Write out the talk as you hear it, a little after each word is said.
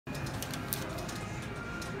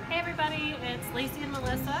everybody, it's Lacey and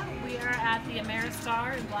Melissa. We are at the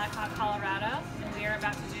Ameristar in Black Hawk, Colorado, and we are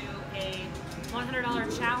about to do a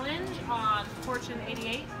 $100 challenge on Fortune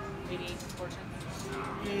 88. 88 Fortune?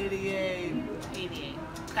 88.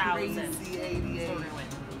 88,000. Crazy 88. So we're gonna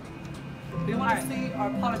win. We want to see our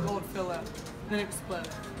pot of gold fill up, then explode.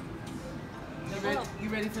 You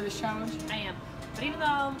ready for this challenge? I am. But even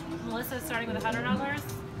though Melissa is starting with $100,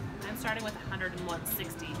 I'm starting with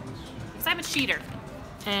 $101.60. Because I'm a cheater.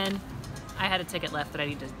 And I had a ticket left that I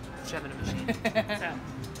need to shove in a machine.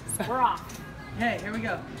 So, we're off. Hey, here we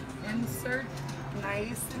go. Insert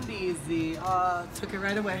nice and easy. Took it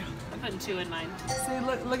right away. I'm putting 2 in mine. See,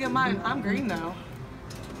 look at mine. I'm green though.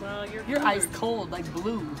 Well, you're ice cold, like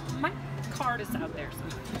blue. My card is out there.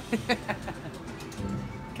 So.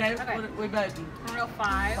 Okay, what about you? Real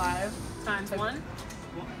 5. 5 times 1.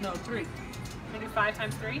 No, 3. Maybe 5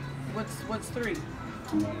 times 3. What's 3?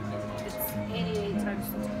 It's 88 times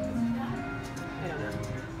 2. I don't know.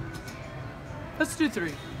 Let's do 3.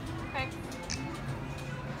 Okay.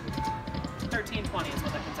 1320 is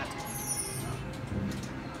what that comes out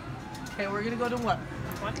to. Okay, we're gonna go to what?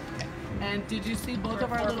 1. Okay. And did you see both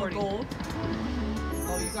of our little gold?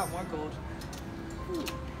 Oh, you got more gold. Ooh.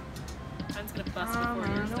 Mine's gonna bust before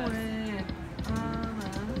yours does.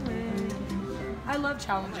 I love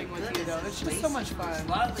challenging with you though. It's just so much fun.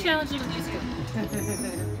 Challenging with you too.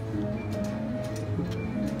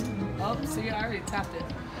 Oh, see, I already tapped it.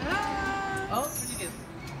 Oh, what'd you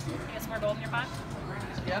do? You got some more gold in your pot?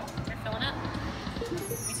 Yep. You're filling it?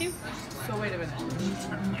 Me too? So wait a minute.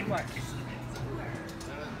 What?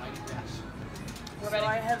 So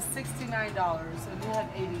I have $69 and you have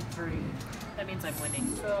 83. That means I'm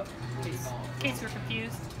winning. So In case you're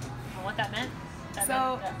confused on what that meant, that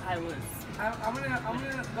So- meant that I lose. I'm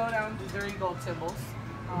gonna go down to 30 gold symbols.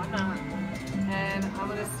 Oh, I'm not. And I'm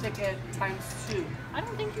gonna stick it times 2. I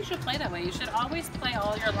don't think you should play that way. You should always play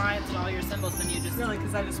all your lines and all your symbols, then you just Really,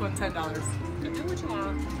 because I just won $10. do what you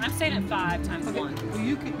want. I'm staying at 5 times 1. Well,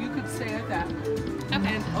 you could stay at that.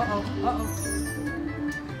 Okay. And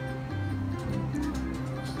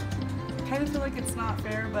kind of feel like it's not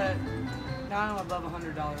fair, but now I'm above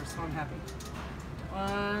 $100, so I'm happy.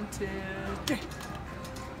 1, 2, 3.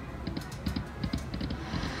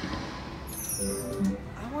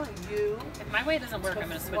 I want you. If my way doesn't work, I'm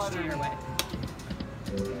going to switch to your way.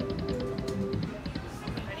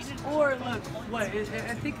 Or look, what? I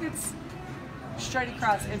think it's straight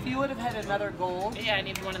across. If you would have had another gold, Yeah, I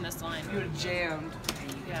need one in this line. you would have jammed.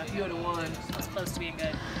 Yeah, You would have won. I was close to being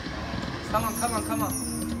good. Come on.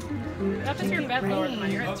 That was your bet lower than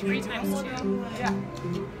mine. You're at 3 times 2. Yeah.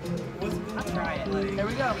 I'll try it. Here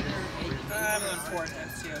we go. I'm going 4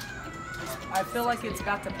 times 2. I feel like it's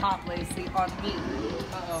about to pop, Lacey, on me.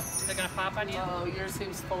 Uh-oh. Is it going to pop on you? Uh-oh, yours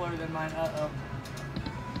seems fuller than mine. Uh-oh.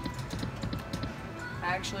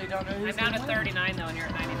 I actually don't know who's I'm down gonna to win. 39 though, and you're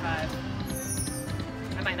at 95.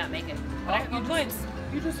 I might not make it. But I got gold coins.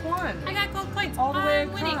 You just won. I got gold coins. All the way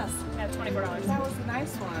I'm winning. across. Yeah, $24. That was a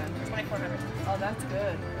nice one. 2,400. Oh, that's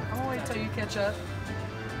good. I'm gonna wait till you catch up.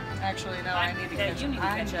 Actually, no, I need to catch you up. need to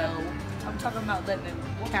catch up. I'm talking about letting it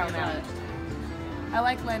count out. I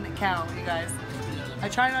like letting it count, you guys. I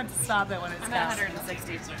try not to stop it when it's I'm at counting.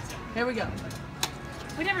 160. Here we go.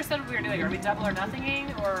 We never said what we were doing. Are we double or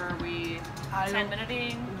nothinging, or are we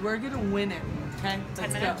 10-minuting? We're gonna win it. Okay,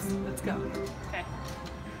 10 let's minutes? go. Let's go. Okay.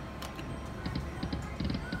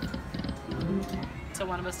 So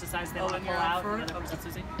one of us decides they want to and pull you're up out, for and it? the other person's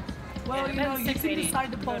losing. Well, Yeah, you know, it's you can 680.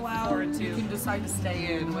 decide to pull But out. 4 and You 2. can decide to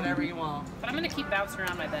stay in, whatever you want. But I'm going to keep bouncing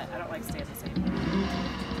around my bet. I don't like staying the same.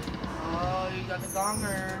 Oh, you got the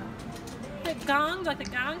gonger. The gong, like the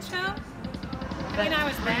gong show? I mean, I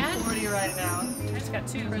was mad. 40 right now. I just got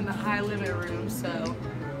 2. We're in the high limit room, so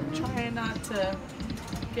trying not to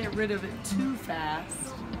get rid of it too fast.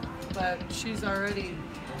 But she's already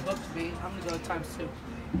booked me. I'm gonna go times 2.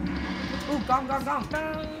 Ooh, gong.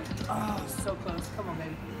 Oh, so close. Come on,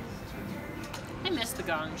 baby. I missed the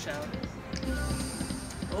gong show.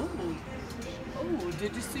 Oh,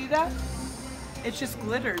 did you see that? It just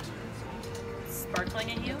glittered.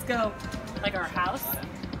 Sparkling at you? Let's go. Like our house?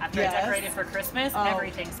 After Yes. I decorated for Christmas, Oh,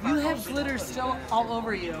 everything you sparkles. have glitter still all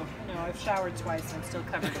over you. No, I've showered twice and I'm still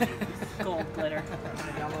covered in gold glitter.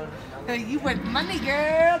 Hey, you went money,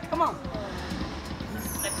 girl. Come on.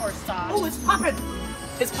 I pour sauce. Oh, it's popping.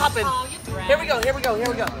 It's popping. Oh, you drag. Here we go. Get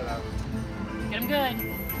them good.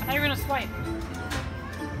 I thought you were going to swipe.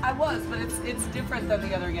 I was, but it's different than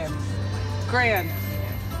the other game. Grand.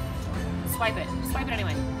 Swipe it. Swipe it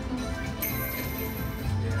anyway.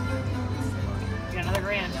 You got another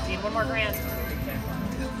grand. Need one more grand.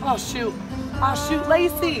 Oh shoot. Oh shoot,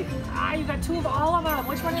 Laycee. Ah, you got two of all of them.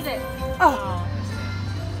 Which one is it? Oh.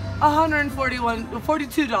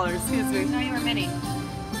 $42, excuse me. No, you were mini.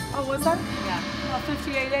 Oh, was that? Yeah. Oh,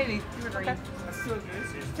 $58.80. You were green. Okay. How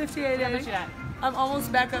much $58.80. you at? I'm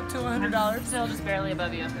almost back up to $100. Still just barely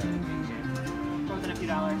above you. More than a few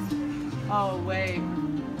dollars. Oh wait.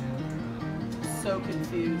 So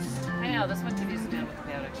confused. I know, this one confuses me with the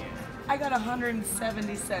chaotic juice. I got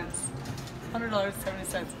 170 cents.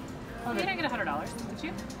 $100.70. You didn't get $100, did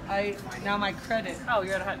you? Now my credit. Oh,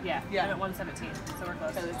 you're at yeah. Yeah. I'm at 117, so we're close.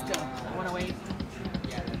 Okay, let's go. 108.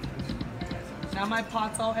 Now my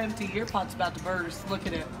pot's all empty. Your pot's about to burst. Look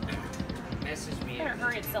at it. Better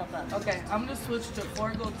hurry itself up. Okay, I'm gonna switch to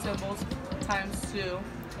 4 gold symbols times 2. Yeah.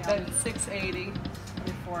 Then 680.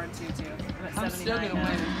 You're 4 and 2 too. I'm at I'm 79 still gonna now.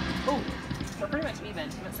 win. Oh, We're pretty much even.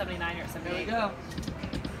 I'm at 79, you're at 78. there we go.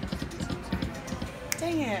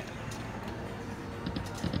 Dang it.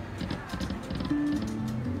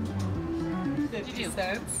 What'd you do? 50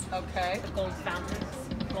 cents. Okay. The gold fountains,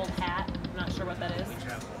 gold hat. I'm not sure what that is.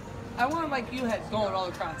 I want like you had gold all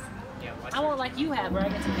across. I want like you have, where I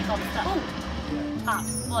get to pick all the stuff. Oh, Pop,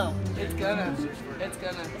 blow. it's gonna. It's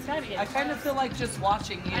gotta be. I kind of feel like just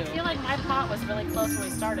watching you. I feel like my pot was really close when we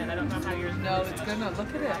started. I don't know how yours. No, it's gonna. Look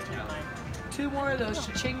at it. Never mind. 2 more of those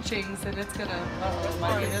cha-ching chings and it's gonna. Uh-oh,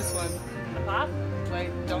 might be this one. The pop? Wait,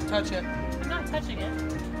 don't touch it. I'm not touching it.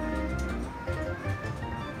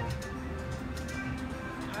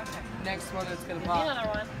 Okay. Next one, it's gonna Give me pop. another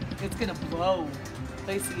one. It's gonna blow.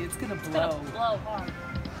 Lacey, it's gonna It's blow. gonna blow hard.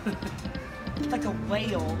 Like a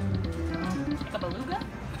whale. Like a beluga?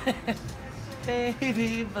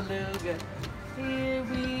 Baby beluga. Here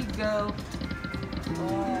we go.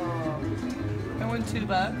 Oh. I won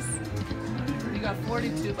 $2. You got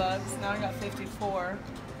 $42. Now I got 54.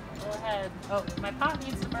 Go ahead. Oh, My pot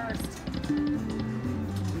needs to burst.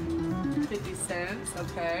 50 cents.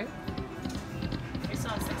 Okay. Are you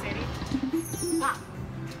still on 680? Pop.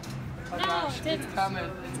 Oh No, gosh, it didn't. it's coming.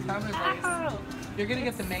 It's coming, Lace. Ow! You're gonna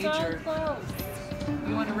get the So major. close.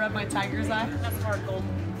 You want to rub my tiger's eye? That's hard gold.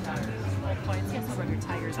 Gold coins. Yes, I'll rub your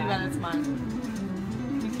tiger's Too eye. bad it's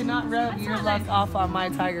mine. You cannot rub That's your not luck nice. off on my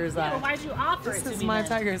tiger's Yeah, eye. well, why'd you offer This it to is me my then?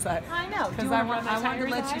 tiger's eye. I know. Do Because you I wanna rub my wanted to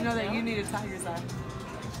tiger's let you eye? know that No? you need a tiger's eye.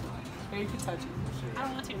 Here, you can touch it. I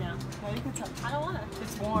don't want to now. No, you can touch it. I don't want to.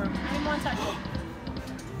 It's warm. I didn't want to touch it.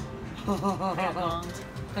 I got bonged.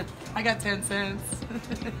 I got 10 cents.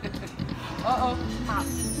 Uh-oh. Pop.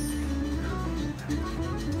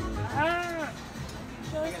 Ah.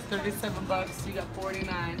 I got 37 bucks. You got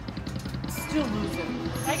 49. Still losing.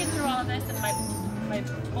 If I get through all of this and my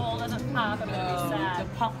bowl doesn't pop, I'm going to be No, sad. the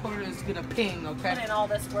popcorn is gonna ping, Put okay? in all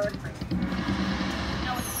this work.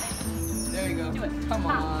 No, it's There you go. Do it. Come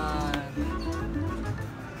Pop. on.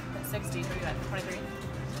 at 60. What are you at? 23?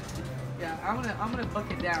 Yeah, I'm gonna book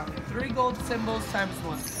it down. 3 gold symbols times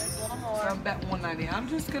 1. There's a little So more. I'm betting 190. I'm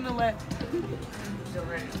just gonna let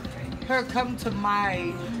her come to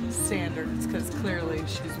my standards because clearly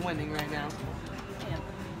she's winning right now. Yeah.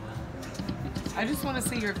 I just want to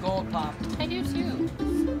see your gold pop. I do too.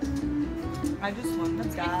 I just want the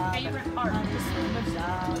job. Favorite part. I just want the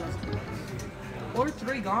job. Or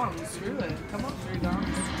 3 gongs. Screw it. Come on, 3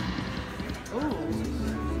 gongs. Ooh.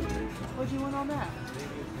 What'd you win on that?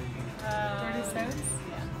 30 cents?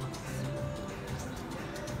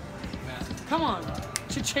 Yeah. Come on.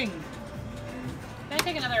 Cha-ching. Can I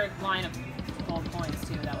take another line of gold coins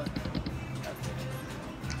too? That was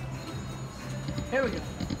Here we go.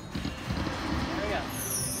 There we go.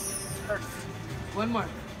 First. 1 more.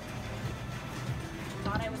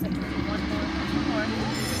 Thought I was at 1 more.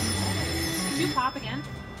 Did you pop again?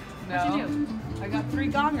 No. What'd you do? I got 3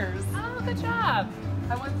 gongers. Oh, good job.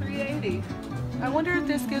 I won 380. I wonder if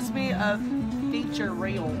this gives me a feature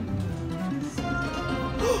reel.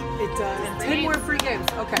 It does. 10 more free games.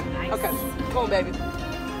 Okay. Nice. Okay. Come on, baby.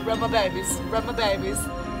 Rub my babies. Rub my babies.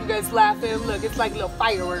 You guys laughing? Look, it's like little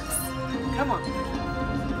fireworks. Come on.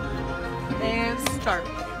 And start.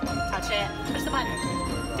 Touch it. Push the button.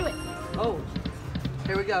 Do it. Oh.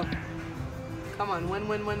 Here we go. Come on. Win,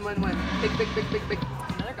 win, win, win, win. Big, big, big, big, big.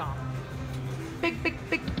 Another gong. Big, big,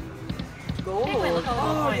 big. Gold. Hey, wait, look at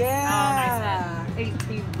all the Oh, points. yeah.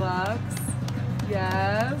 18 bucks.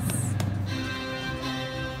 Yes.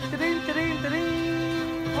 Ta-ding, ta-ding,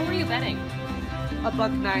 ta-ding. What were you betting?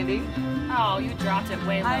 $1.90. Oh, you dropped it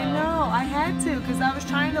way low. I know. I had to because I was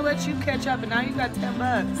trying to let you catch up, and now you got 10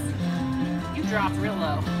 bucks. You dropped real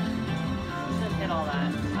low. You didn't hit all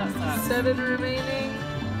that. That sucks. 7 remaining.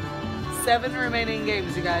 7 remaining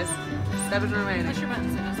games, you guys. 7 remaining. Push your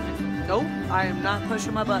buttons in. That's nice. Nope, I am not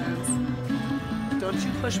pushing my buttons. Don't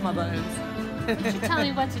you push my buttons. Don't you tell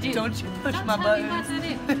me what to do. Don't you push Don't my tell me buttons.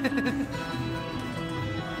 what to do.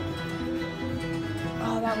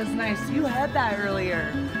 Oh, that was nice. You had that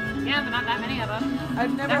earlier. Yeah, but not that many of them.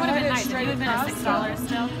 I've never That would have had been it nice. If straight you had been at across. $6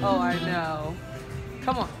 still. Oh, I know.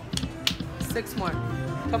 Come on. 6 more.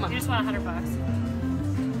 Come on. You just want $100.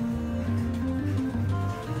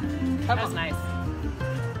 Come That was on. nice.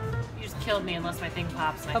 You just killed me unless my thing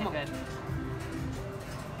pops and I Come did on. good.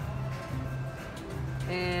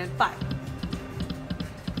 And 5.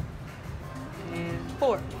 And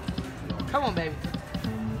 4. Come on, baby.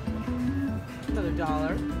 Another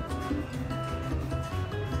 $1.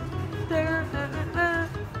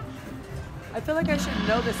 I feel like I should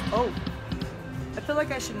know this. Oh, I feel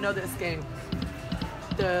like I should know this game.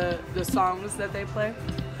 The songs that they play.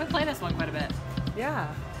 I play this one quite a bit.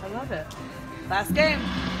 Yeah, I love it. Last game.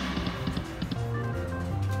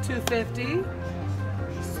 250.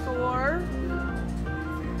 Score.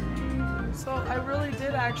 So I really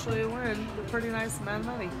did actually win a pretty nice amount of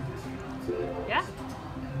money. Yeah.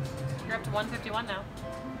 You're up to 151 now.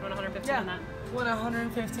 You want 115 Yeah, on that? won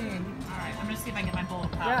 115. Alright, I'm gonna see if I can get my bowl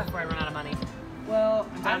of pop Yeah. before I run out of money. Well,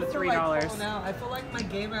 I'm down to I feel $3. Like pulling out. I feel like my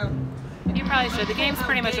game out. You probably should. The game's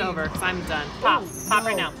pretty much over because I'm done. Pop. Oh, Pop no.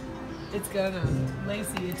 right now. It's gonna.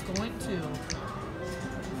 Lacey, it's going to.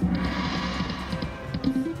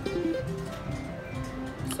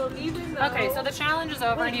 So even though... Okay, so the challenge is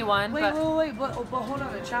over and you won, Wait, but but hold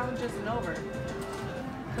on. The challenge isn't over.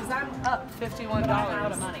 Because I'm up $51. I'm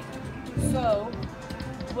out of money. So,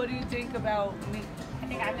 what do you think about me? I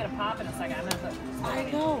think I'm gonna pop in a second. I'm gonna put. I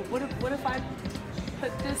know. What if I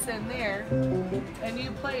put this in there and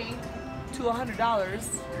you play to $100,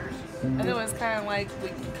 and it was kind of like we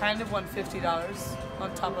kind of won $50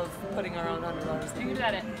 on top of putting our own $100 You in. can do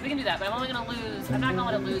that. We can do that, but I'm only gonna lose. I'm not gonna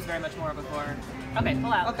let it lose very much more before. Okay,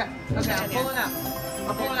 pull out. Okay, I'm pulling out.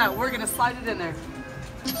 I'm pulling out. We're gonna slide it in there.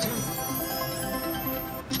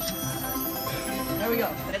 There we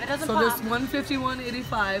go. But if it doesn't So pop, this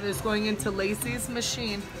 151.85 is going into Lacey's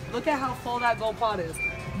machine. Look at how full that gold pot is.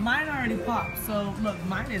 Mine already popped, so look,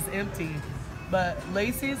 mine is empty. But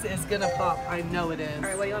Lacey's is gonna pop. I know it is. all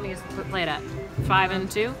right. What do you want me to play it at? 5 and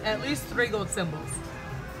 2. At least 3 gold symbols.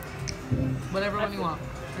 Whatever one you want.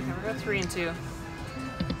 Okay, we're going 3 and 2.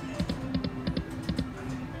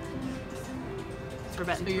 So we're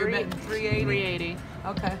betting So you're betting 380? 380.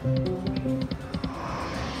 Okay.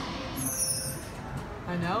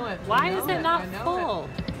 I know it. Why I know is it not I know full?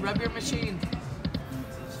 It. Rub your machine.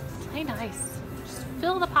 Play nice. Just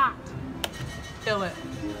fill the pot. Fill it.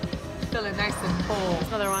 Fill it nice and full. There's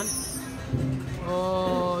another one.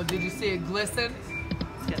 Oh, did you see it glisten?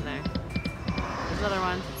 It's getting there. There's another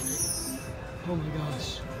one. Oh my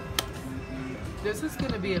gosh. This is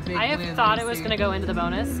going to be a big I have win, thought it was Lacey. going to go into the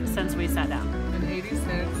bonus since we sat down. And 80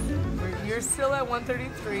 cents. You're still at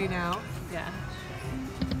 133 now. Yeah.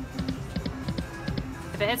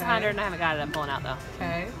 If it hits Okay. 100 and I haven't got it, I'm pulling out though.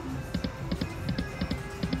 Okay.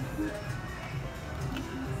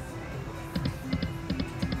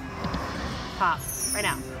 Pop. Right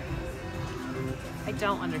now. I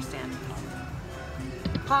don't understand.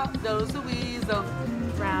 Pop those the weasel.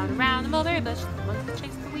 Round and round the mulberry bush, the one that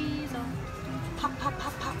chased the weasel. Pop, pop,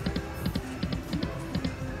 pop, pop.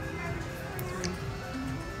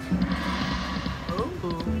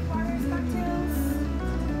 Ooh.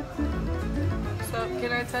 So,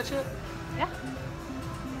 can I touch it? Yeah.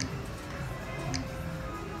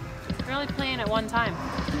 You're only playing at one time.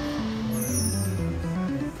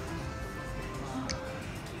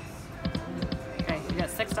 Okay, you got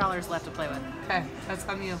 $6 left to play with. Okay, that's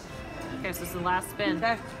on you. Okay, so this is the last spin.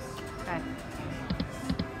 Okay. Okay.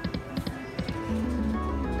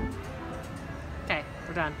 Okay,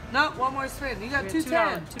 we're done. No, one more spin. You got We have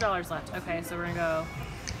 210. $2 left. Okay, so we're gonna go.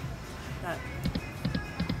 That.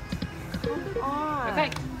 Come on.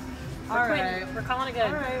 Okay. All We're quitting. right. We're calling it good.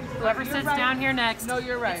 All right. Whoever You're sits right. down here next. No,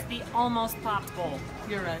 you're right. It's the almost popped bowl.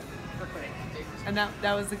 You're right. We're quitting. And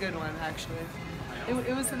that was a good one, actually.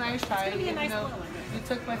 It was a nice try. gonna be a even nice though little one. You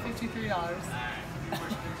took my $53.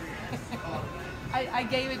 I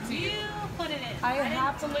gave it to you. You put it in. I didn't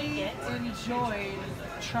happily take it. enjoyed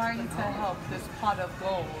trying to help this pot of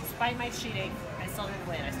gold. Despite my cheating, I still didn't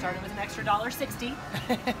win. I started with an extra $1.60,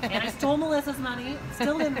 and I stole Melissa's money.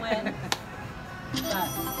 Still didn't win. But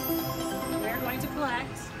we're going to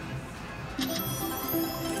collect. We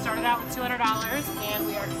started out with $200, and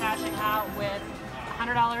we are cashing out with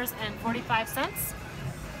 $100.45.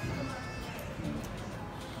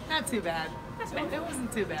 Not too bad. That's bad. It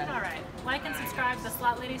wasn't too bad. All right. Like and subscribe to the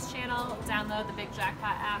Slot Ladies channel. Download the Big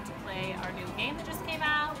Jackpot app to play our new game that just came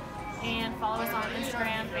out. And follow us on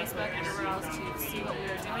Instagram, Facebook, everywhere else to see what we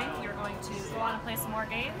are doing. We are going to go on and play some more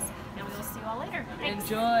games, and we will see you all later. Thanks.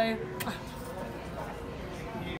 Enjoy.